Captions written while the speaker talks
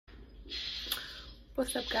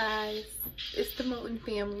What's up, guys? It's the Moton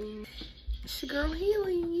family. It's your girl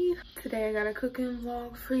Haley. Today I got a cooking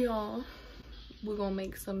vlog for y'all. We're gonna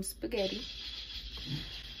make some spaghetti.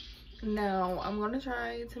 Now I'm gonna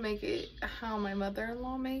try to make it how my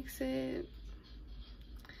mother-in-law makes it.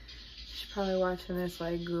 She's probably watching this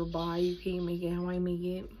like, girl, bye, you can't make it how I make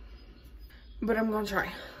it. But I'm gonna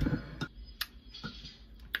try.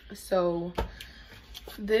 So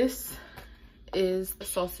this is the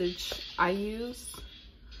sausage I use.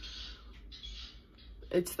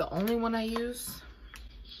 It's the only one I use.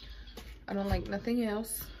 I don't like nothing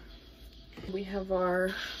else. We have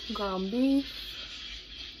our ground beef.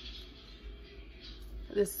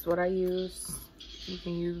 This is what I use. You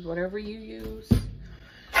can use whatever you use.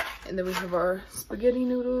 And then we have our spaghetti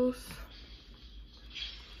noodles.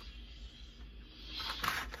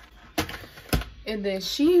 And then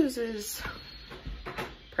she uses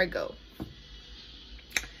Prego.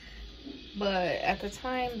 But at the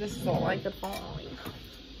time, this is all I could find.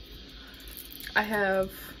 I have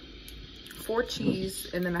 4 cheese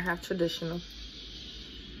and then I have traditional.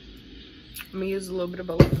 I'm gonna use a little bit of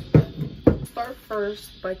both. Start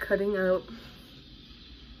first by cutting out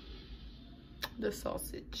the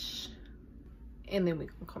sausage. And then we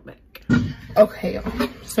can come back. Okay, y'all.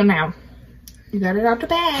 So now, you got it out the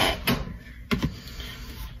bag.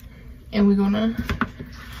 And we're gonna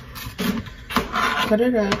cut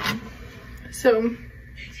it up. So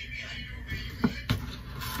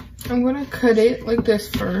I'm gonna cut it like this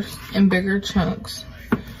first in bigger chunks,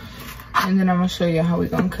 and then I'm gonna show you how we're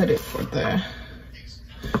gonna cut it for the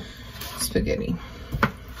spaghetti.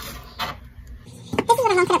 This is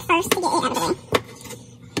what I'm gonna cut up first to get it out of the way.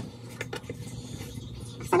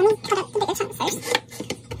 So I'm gonna cut up the bigger chunks first.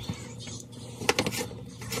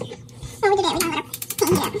 While we do that, we're gonna let it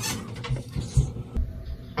pan down.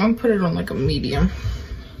 I'm gonna put it on like a medium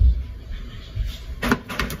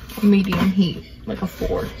heat, like a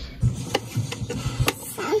 4.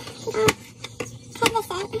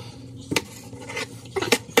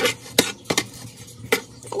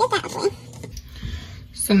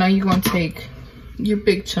 So now you're gonna take your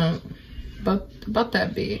big chunk, about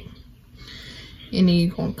that big, and then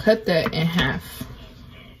you're gonna cut that in half.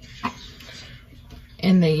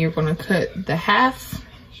 And then you're gonna cut the half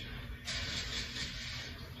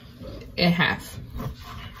in half.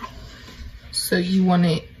 So you want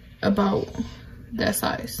it about that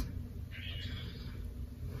size.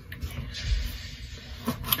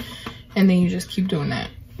 And then you just keep doing that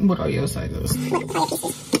with all your sizes.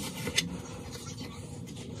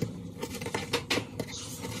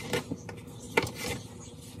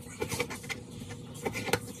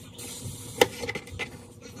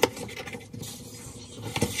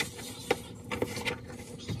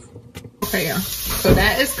 Okay, y'all. So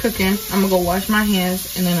that is cooking. I'm gonna go wash my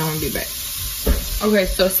hands and then I'm gonna be back. Okay,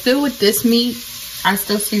 so still with this meat, I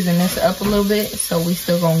still season this up a little bit, so we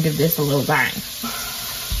still gonna give this a little bang.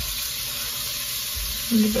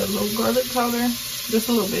 Give it a little garlic powder, just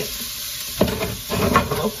a little bit. A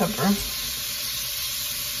little pepper.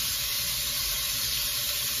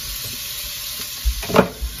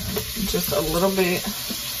 Just a little bit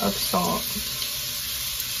of salt.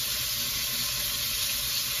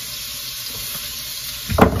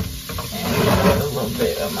 And a little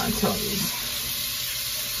bit of my Moton.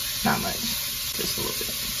 Not much, just a little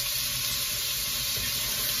bit.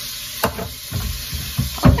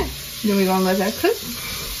 Okay, then we're gonna let that cook.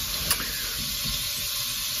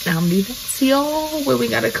 Now I'm leaving to y'all where we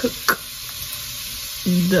gotta cook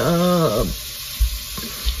the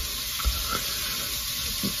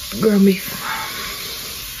ground beef.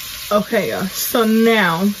 Okay, y'all, so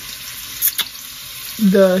now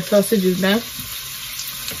the sausage is done.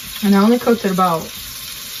 And I only cooked it about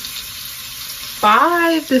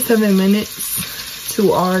 5 to 7 minutes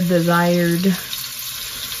to our desired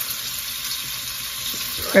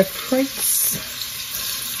preference.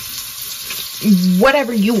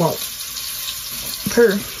 Whatever you want.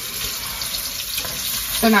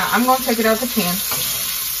 So now I'm gonna take it out the pan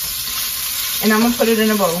and I'm gonna put it in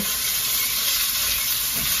a bowl.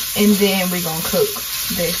 And then we're gonna cook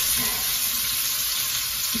this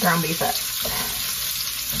ground beef up.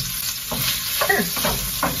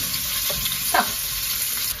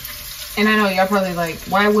 And I know y'all probably like,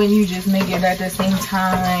 why wouldn't you just make it at the same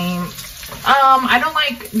time? I don't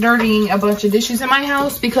like dirtying a bunch of dishes in my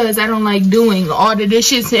house because I don't like doing all the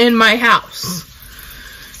dishes in my house.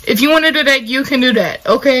 If you want to do that, you can do that,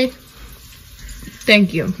 okay?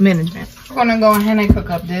 Thank you, management. We're gonna go ahead and cook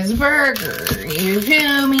up this burger, you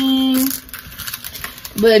feel me?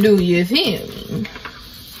 But do you feel me?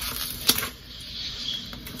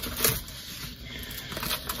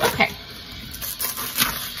 Okay.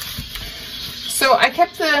 So I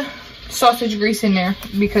kept the sausage grease in there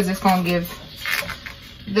because it's gonna give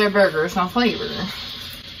their burger some flavor.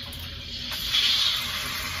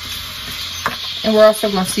 And we're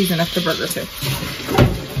also gonna season up the burger too.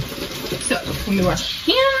 So let me wash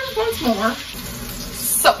my hands once more.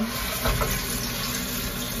 So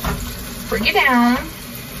break it down.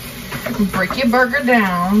 Break your burger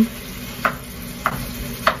down.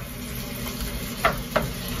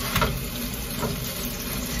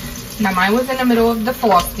 Now mine was in the middle of the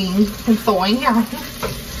frosting and thawing out,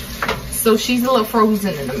 so she's a little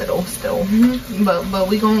frozen in the middle still. But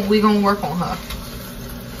we gonna work on her.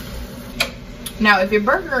 Now if your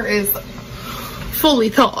burger is fully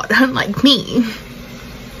thawed, unlike me,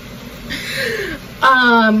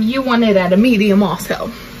 you want it at a medium also.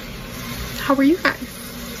 How are you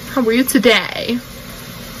guys? How are you today?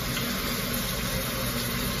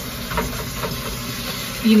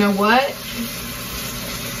 You know what?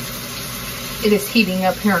 It is heating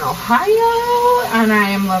up here in Ohio, and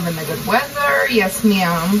I am loving the good weather. Yes,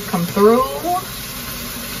 ma'am. Come through.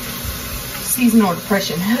 Seasonal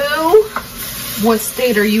depression who? What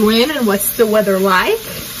state are you in, and what's the weather like?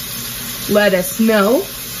 Let us know.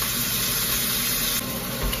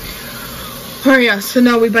 Oh yeah, so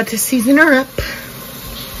now we're about to season her up.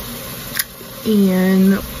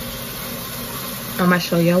 And I'm gonna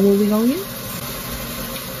show y'all what we gonna use.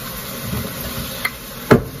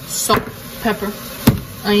 Salt, pepper,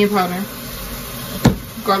 onion powder,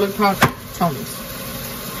 garlic powder, Tony's.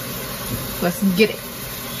 Let's get it.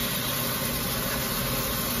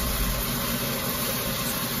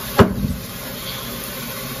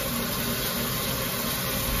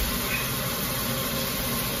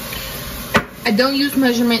 I don't use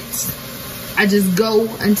measurements. I just go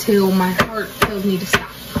until my heart tells me to stop.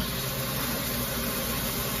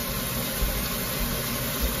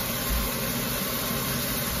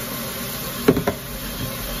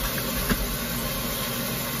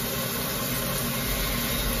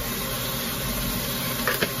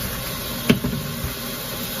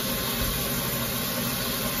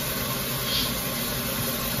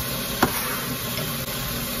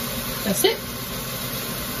 That's it.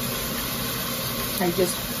 I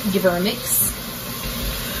just give her a mix.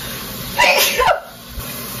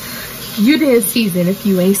 You didn't season if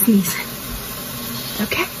you ain't seasoned.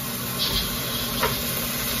 Okay?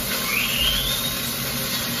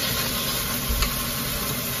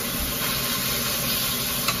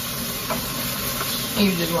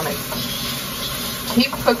 And you just want to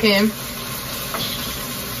keep cooking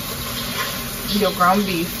your ground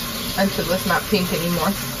beef until it's not pink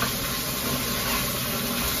anymore.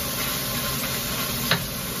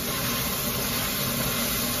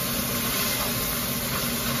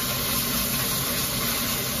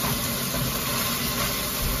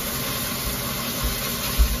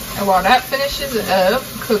 And while that finishes up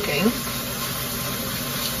cooking,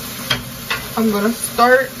 I'm gonna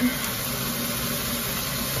start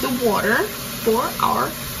the water for our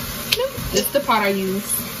noodles. This is the pot I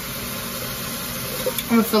use.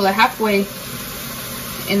 I'm gonna fill it halfway,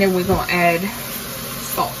 and then we're gonna add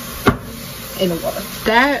salt in the water.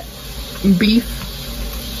 That beef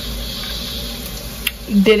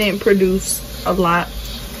didn't produce a lot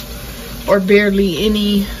or barely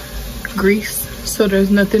any grease, so there's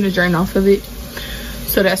nothing to drain off of it,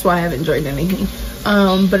 so that's why I haven't drained anything.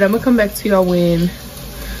 But I'm gonna come back to y'all when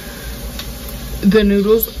the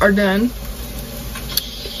noodles are done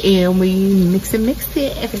and we mix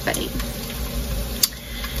it, everybody.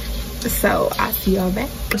 So I'll see y'all back.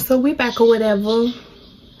 So we back or whatever.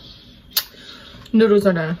 Noodles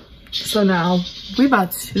are done, so now we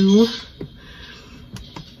about to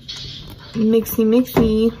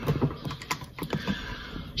mixy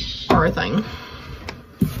everything.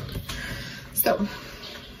 So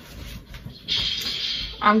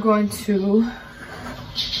I'm going to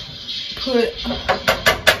put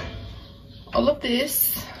all of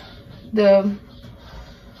this, the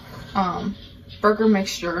burger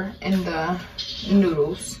mixture, in the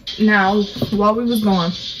noodles. Now, while we was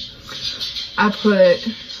gone, I put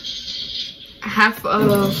half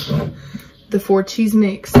of the 4 cheese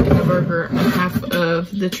mix in the burger and half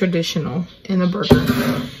of the traditional in the burger.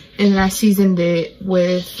 And then I seasoned it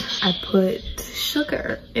with, I put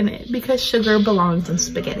sugar in it because sugar belongs in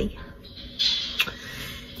spaghetti.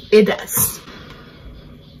 It does.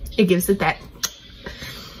 It gives it that.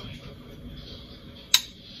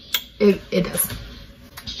 It does.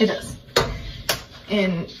 It does.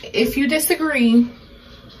 And if you disagree,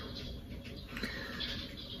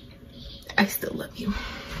 I still love you.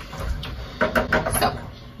 So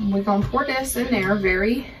we're gonna pour this in there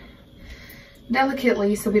very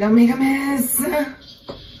delicately so we don't make a mess.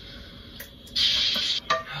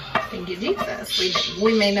 you, Jesus.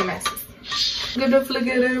 We made a mess. Look at the flick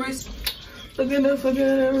of the wrist. Look at the flick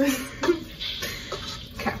of the wrist.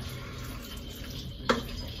 Okay.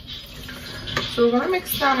 So we're gonna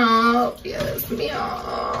mix that up. Yes,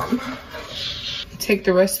 ma'am. Take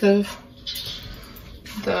the rest of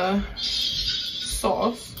the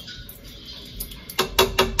sauce.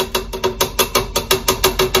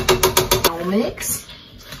 I'll mix.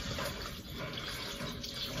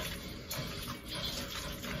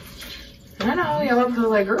 I know, y'all are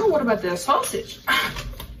like, girl, what about the sausage? I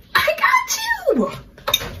got you.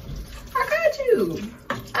 I got you.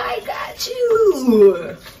 I got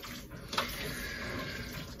you.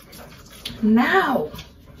 Now,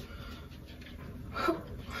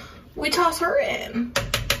 we toss her in.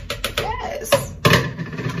 Yes.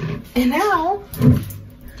 And now,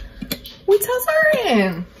 we toss her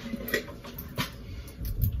in.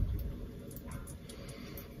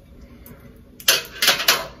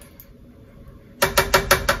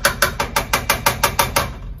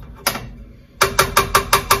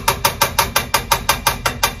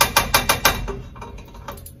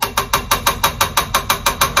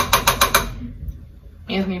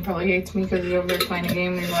 Anthony probably hates me because he's over there playing a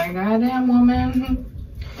game and he's like, God damn, woman.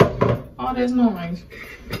 All this noise.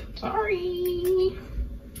 Sorry.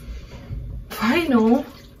 Final.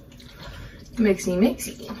 Mixy,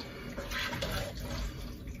 mixy.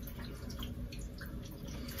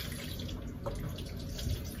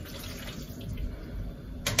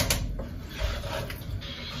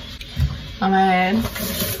 I'm gonna add a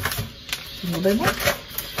little bit more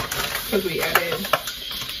because we added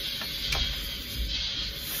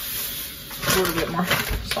a little bit more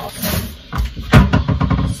salt.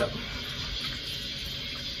 So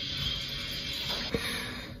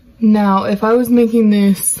now if I was making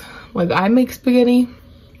this like I make spaghetti,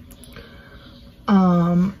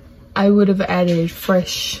 I would have added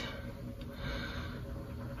fresh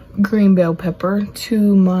green bell pepper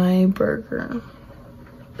to my burger,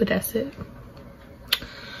 but that's it.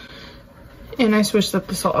 And I switched up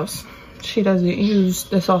the sauce. She doesn't use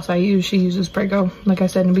the sauce I use, she uses Prego, like I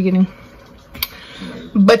said in the beginning.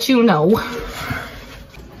 But you know.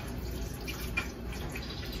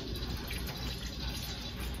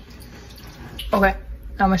 Okay, I'm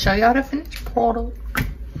gonna show y'all the finished product.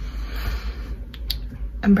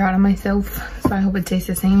 I'm proud of myself, so I hope it tastes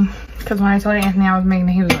the same. Because when I told Anthony I was making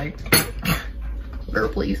it, he was like, girl,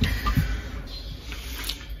 please.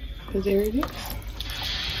 Because there it is.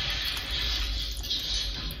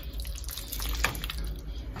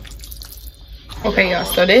 Okay, y'all,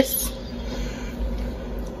 so this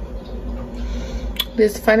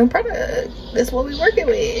final product, this is what we working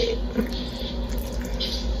with.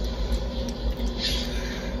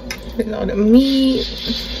 With all the meat.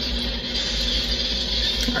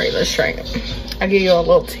 All right, let's try it. I'll give you a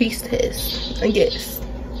little taste test, I guess.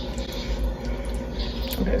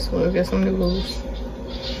 Okay, so we'll get some noodles.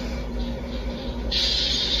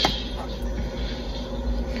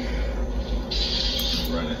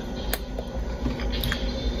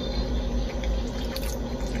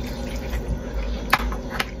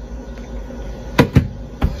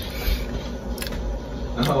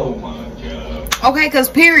 Oh my god. Okay, cause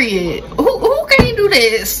period. Who can't do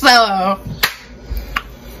this? So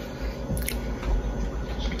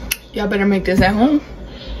y'all better make this at home.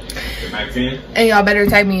 And y'all better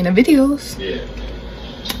tag me in the videos. Yeah.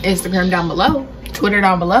 Instagram down below, Twitter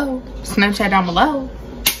down below, Snapchat down below.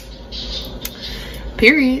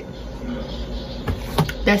 Period.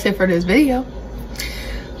 That's it for this video.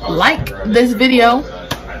 Like this video.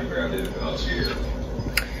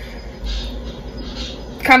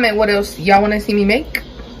 Comment what else y'all want to see me make,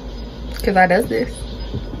 because I does this.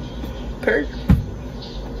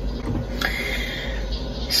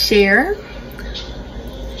 Share.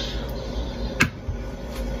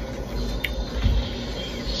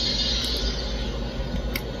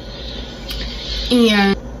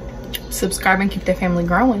 And subscribe and keep the family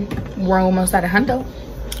growing. We're almost at 100.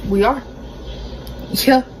 We are.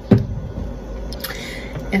 Yeah.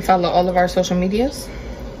 And follow all of our social medias.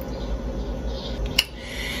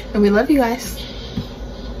 And we love you guys.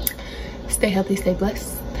 Stay healthy, stay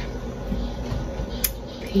blessed.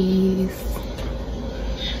 Peace.